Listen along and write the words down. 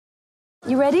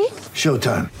You ready?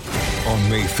 Showtime. On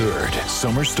May 3rd,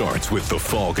 summer starts with The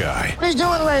Fall Guy. Let's do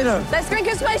it later. Let's drink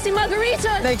a spicy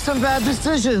margarita. Make some bad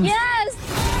decisions.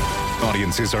 Yes!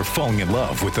 Audiences are falling in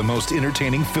love with the most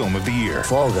entertaining film of the year.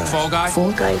 Fall Guy. Fall Guy?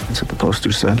 Fall Guy. That's what the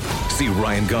poster said. See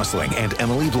Ryan Gosling and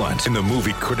Emily Blunt in the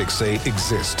movie critics say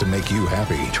exists to make you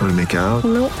happy. Trying to make it out?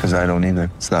 Nope. Because I don't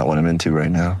either. It's not what I'm into right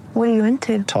now. What are you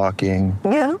into? Talking.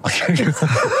 Yeah.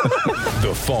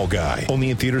 The Fall Guy.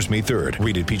 Only in theaters May 3rd.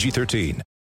 Rated PG-13.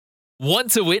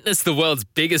 Want to witness the world's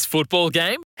biggest football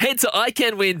game? Head to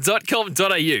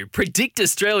iCanWin.com.au, predict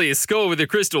Australia's score with a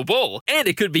crystal ball, and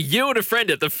it could be you and a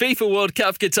friend at the FIFA World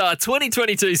Cup Qatar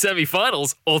 2022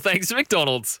 semi-finals, all thanks to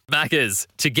McDonald's. Maccas,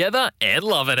 together and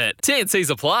loving it. TNCs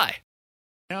apply.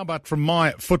 How about from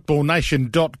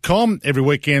myfootballnation.com every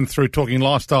weekend through Talking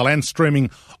Lifestyle and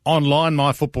streaming online.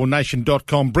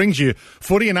 myfootballnation.com brings you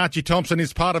footy, and Archie Thompson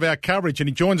is part of our coverage, and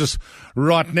he joins us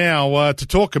right now to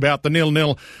talk about the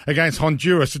 0-0 against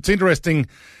Honduras. It's interesting,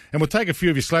 and we'll take a few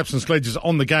of your slaps and sledges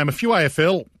on the game. A few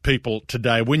AFL people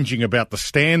today whinging about the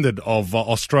standard of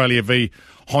Australia v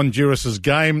Honduras'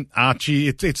 game. Archie,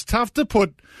 it's tough to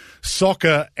put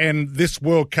soccer and this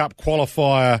World Cup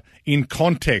qualifier in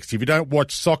context if you don't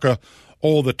watch soccer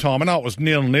all the time. I know it was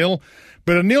 0-0,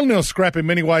 but a 0-0 scrap in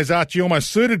many ways, Archie,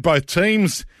 almost suited both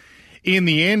teams in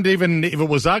the end. Even if it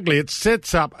was ugly, it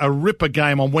sets up a ripper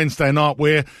game on Wednesday night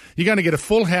where you're going to get a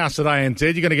full house at ANZ.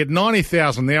 You're going to get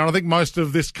 90,000 there, and I think most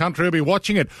of this country will be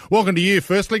watching it. Welcome to you,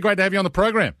 firstly. Great to have you on the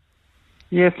program.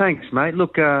 Yeah, thanks, mate.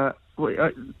 Look,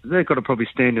 they've got to probably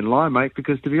stand in line, mate,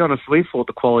 because to be honest, we thought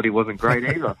the quality wasn't great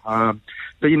either.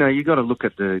 But, you know, you've got to look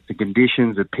at the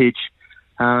conditions, the pitch,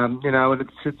 and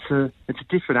it's a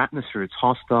different atmosphere. It's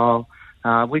hostile.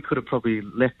 We could have probably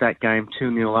left that game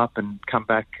 2-0 up and come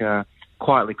back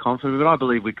quietly confident, but I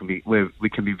believe we can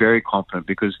be very confident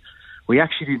because we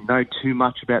actually didn't know too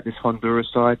much about this Honduras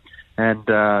side, and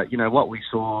what we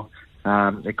saw,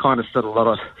 it kind of set a lot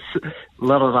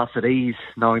of us at ease,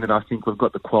 knowing that I think we've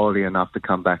got the quality enough to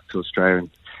come back to Australia and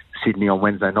Sydney on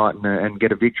Wednesday night and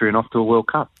get a victory and off to a World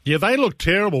Cup. Yeah, they looked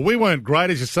terrible. We weren't great,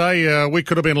 as you say. We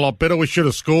could have been a lot better. We should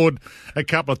have scored a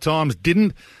couple of times,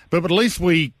 didn't. But at least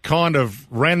we kind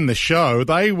of ran the show.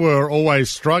 They were always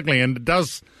struggling, and it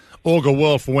does augur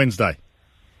well for Wednesday.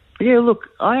 Yeah, look,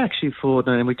 I actually thought,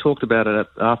 and we talked about it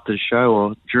after the show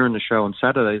or during the show on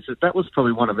Saturdays, that was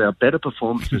probably one of our better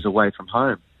performances away from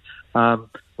home.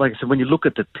 Like I said, when you look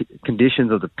at the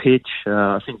conditions of the pitch,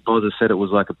 I think Boz said it was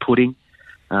like a pudding.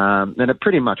 And it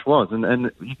pretty much was.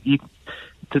 And you,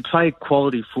 to play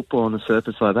quality football on the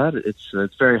surface like that, it's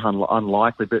very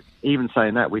unlikely. But even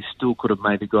saying that, we still could have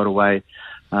maybe got away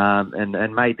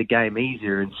and made the game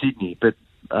easier in Sydney. But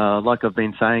like I've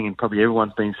been saying, and probably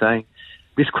everyone's been saying,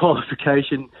 this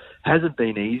qualification hasn't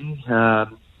been easy.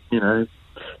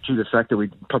 Due to the fact that we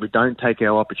probably don't take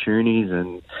our opportunities,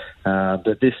 and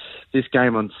but this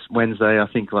game on Wednesday, I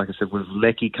think, like I said, with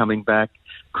Lecky coming back,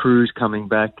 Cruz coming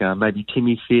back, maybe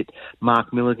Timmy fit,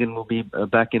 Mark Milligan will be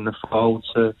back in the fold.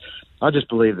 So I just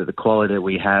believe that the quality that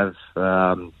we have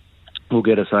will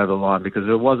get us over the line, because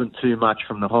there wasn't too much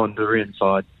from the Honduran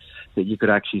side that you could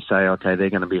actually say, okay, they're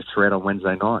going to be a threat on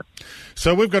Wednesday night.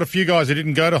 So we've got a few guys that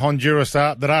didn't go to Honduras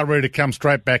that are ready to come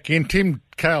straight back in. Tim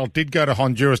Cahill did go to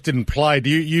Honduras, didn't play.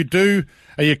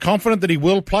 Are you confident that he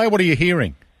will play? What are you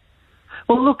hearing?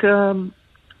 Well, look,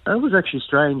 it was actually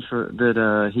strange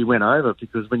that he went over,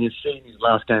 because when you see his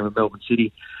last game at Melbourne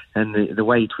City and the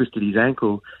way he twisted his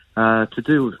ankle, to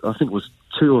do, I think it was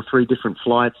 2 or 3 different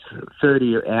flights,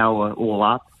 30-hour all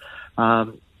up,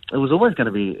 it was always going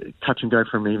to be touch and go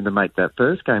for him even to make that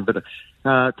first game. But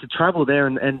to travel there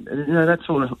and that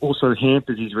sort of also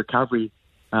hampers his recovery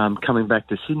coming back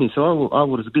to Sydney. So I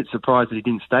was a bit surprised that he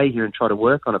didn't stay here and try to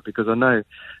work on it, because I know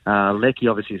Lecky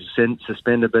obviously is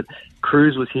suspended, but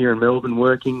Cruz was here in Melbourne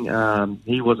working.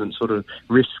 He wasn't sort of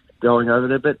risk going over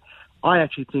there. But I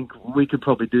actually think we could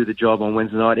probably do the job on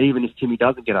Wednesday night, even if Timmy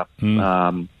doesn't get up.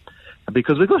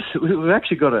 Because we've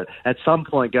actually got to, at some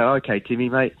point, go, okay, Timmy,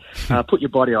 mate, put your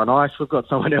body on ice. We've got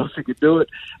someone else who can do it,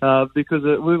 because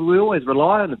we always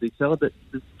rely on the big fella. But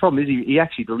the problem is he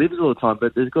actually delivers all the time.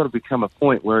 But there's got to become a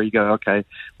point where you go, okay,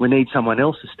 we need someone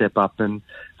else to step up. And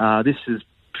this is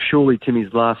surely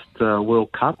Timmy's last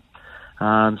World Cup.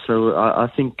 So I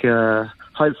think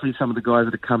hopefully some of the guys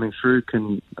that are coming through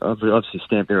can obviously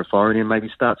stamp their authority and maybe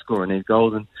start scoring these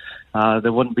goals, and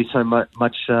there wouldn't be so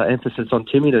much emphasis on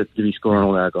Timmy to be scoring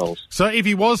all our goals. So if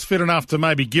he was fit enough to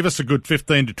maybe give us a good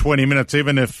 15 to 20 minutes,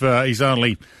 even if he's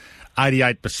only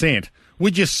 88%,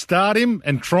 would you start him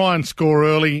and try and score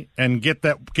early and get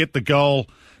the goal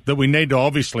that we need to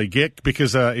obviously get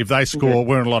because if they score,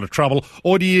 we're in a lot of trouble?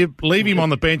 Or do you leave him on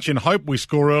the bench and hope we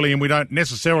score early and we don't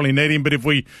necessarily need him, but if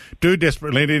we do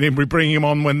desperately need him, we bring him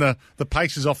on when the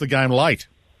pace is off the game late?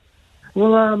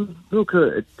 Well, look,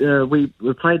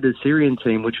 we played the Syrian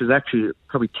team, which was actually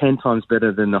probably 10 times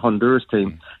better than the Honduras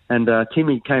team. And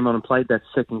Timmy came on and played that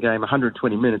second game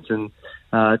 120 minutes, and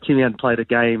Timmy hadn't played a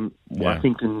game, I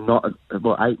think, in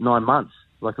 8-9 months,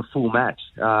 like a full match.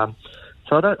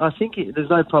 So I think there's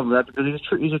no problem with that because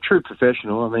he's a true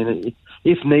professional. I mean,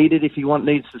 if needed, if he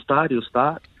needs to start, he'll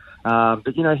start.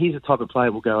 But, he's the type of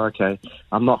player who'll go, okay,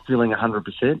 I'm not feeling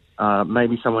 100%.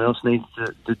 Maybe someone else needs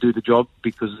to do the job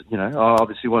because, I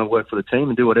obviously want to work for the team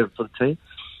and do whatever for the team.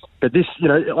 But this,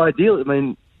 ideally, I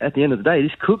mean, at the end of the day,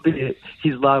 this could be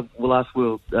his last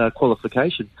world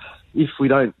qualification if we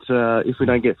don't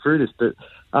get through this. But,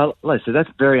 like I said,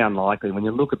 that's very unlikely when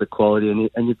you look at the quality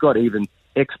and you've got even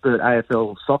expert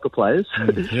AFL soccer players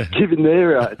giving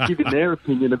their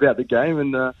opinion about the game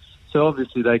and, so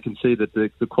obviously they can see that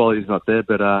the quality's not there,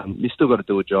 but you still got to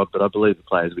do a job. But I believe the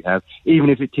players we have, even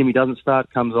if Timmy doesn't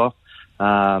start, comes off,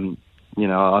 like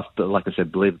I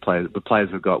said, believe the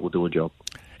players we've got will do a job.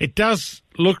 It does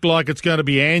look like it's going to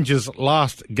be Ange's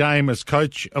last game as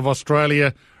coach of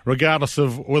Australia, regardless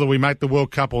of whether we make the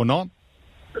World Cup or not.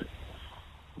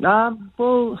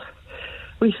 Well,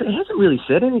 he hasn't really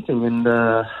said anything, and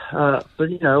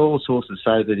but all sources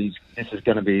say that this is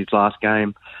going to be his last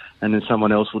game. And then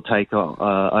someone else will take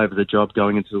over the job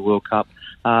going into the World Cup.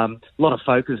 A lot of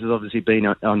focus has obviously been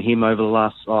on him over the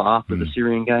last after the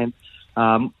Syrian game.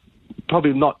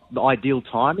 Probably not the ideal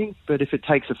timing, but if it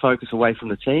takes the focus away from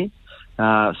the team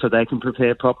so they can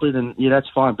prepare properly, then that's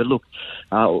fine. But look,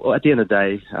 at the end of the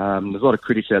day, there's a lot of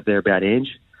critics out there about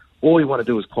Ange. All we want to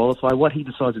do is qualify. What he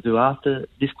decides to do after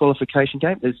this qualification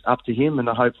game is up to him, and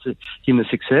I hope for him the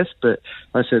success. But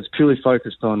like I said, it's purely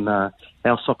focused on our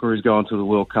Socceroos going to the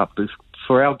World Cup. But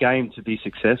for our game to be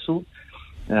successful,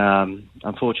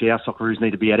 unfortunately, our Socceroos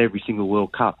need to be at every single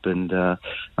World Cup, and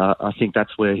I think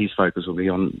that's where his focus will be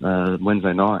on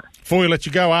Wednesday night. Before we let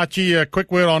you go, Archie, a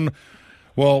quick word on,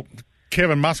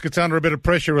 Kevin Muscat's under a bit of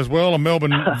pressure as well, a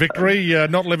Melbourne victory,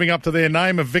 not living up to their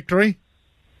name of victory.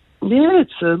 Yeah,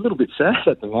 it's a little bit sad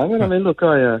at the moment. I mean, look,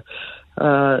 they're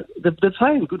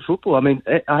playing good football. I mean,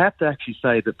 I have to actually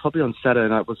say that probably on Saturday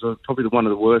night was probably one of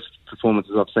the worst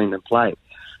performances I've seen them play.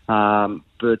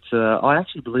 But I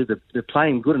actually believe that they're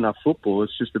playing good enough football.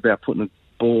 It's just about putting the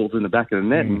balls in the back of the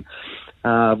net.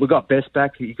 And we got Best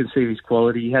back. You can see his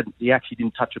quality. He actually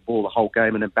didn't touch a ball the whole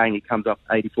game, and then bang, he comes up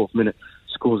 84th minute,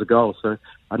 scores a goal. So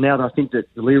now I think that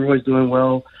Leroy's doing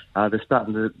well. They're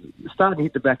starting to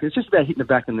hit the back. It's just about hitting the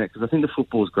back of the net because I think the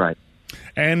football's great.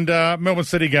 And Melbourne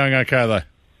City going okay though?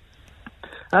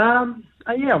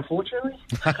 Yeah, unfortunately.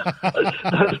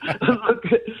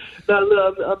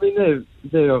 I mean,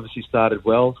 they obviously started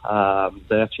well.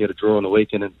 They actually had a draw on the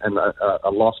weekend and a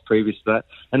loss previous to that.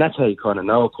 And that's how you kind of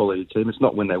know a quality team. It's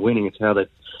not when they're winning, it's how they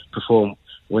perform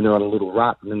when they're on a little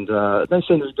rut. And they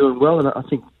seem to be doing well. And I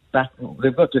think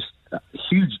they've got just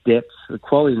huge depth, the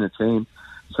quality in the team.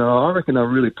 So I reckon they'll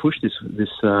really push this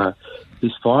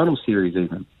final series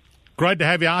even. Great to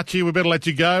have you, Archie. We better let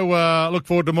you go. Look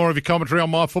forward to more of your commentary on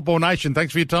My Football Nation.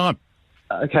 Thanks for your time.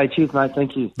 Okay, cheers, mate.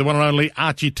 Thank you. The one and only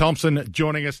Archie Thompson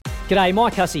joining us. G'day,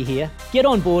 Mike Hussey here. Get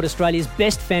on board Australia's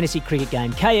best fantasy cricket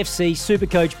game, KFC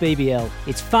Supercoach BBL.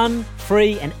 It's fun,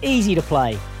 free and easy to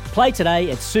play. Play today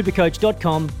at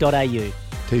supercoach.com.au.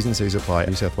 T's and C's apply.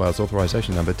 New South Wales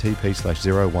authorisation number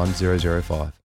TP/01005.